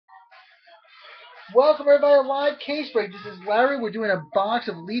Welcome everybody to Live Case Break. This is Larry. We're doing a box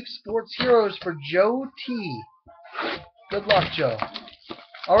of Leaf Sports Heroes for Joe T. Good luck, Joe.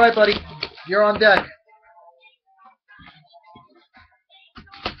 Alright, buddy. You're on deck.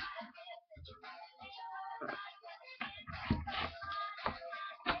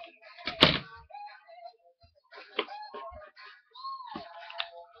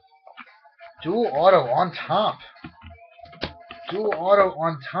 Dual auto on top. Dual auto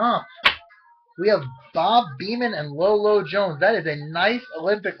on top. We have Bob Beamon and Lolo Jones. That is a nice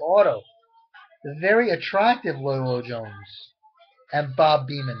Olympic auto. Very attractive Lolo Jones and Bob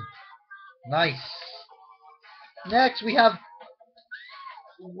Beamon. Nice. Next, we have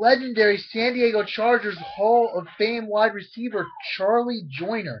legendary San Diego Chargers Hall of Fame wide receiver Charlie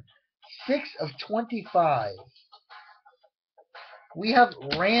Joyner. 6 of 25. We have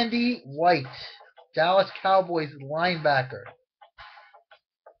Randy White, Dallas Cowboys linebacker.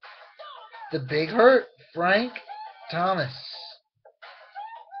 The Big Hurt, Frank Thomas.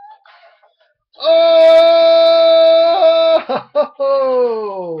 Oh!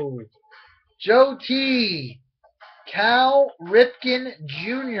 Joe T. Cal Ripken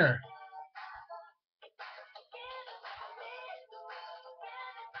Jr.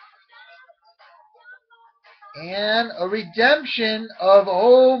 And a redemption of,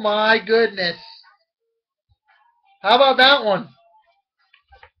 oh my goodness. How about that one?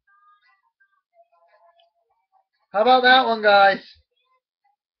 How about that one, guys?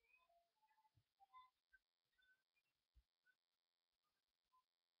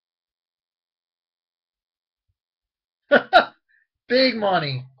 Big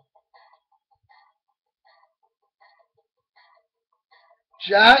money.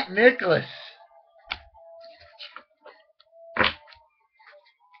 Jack NIKLAUS.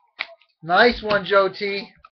 Nice one, Joe T.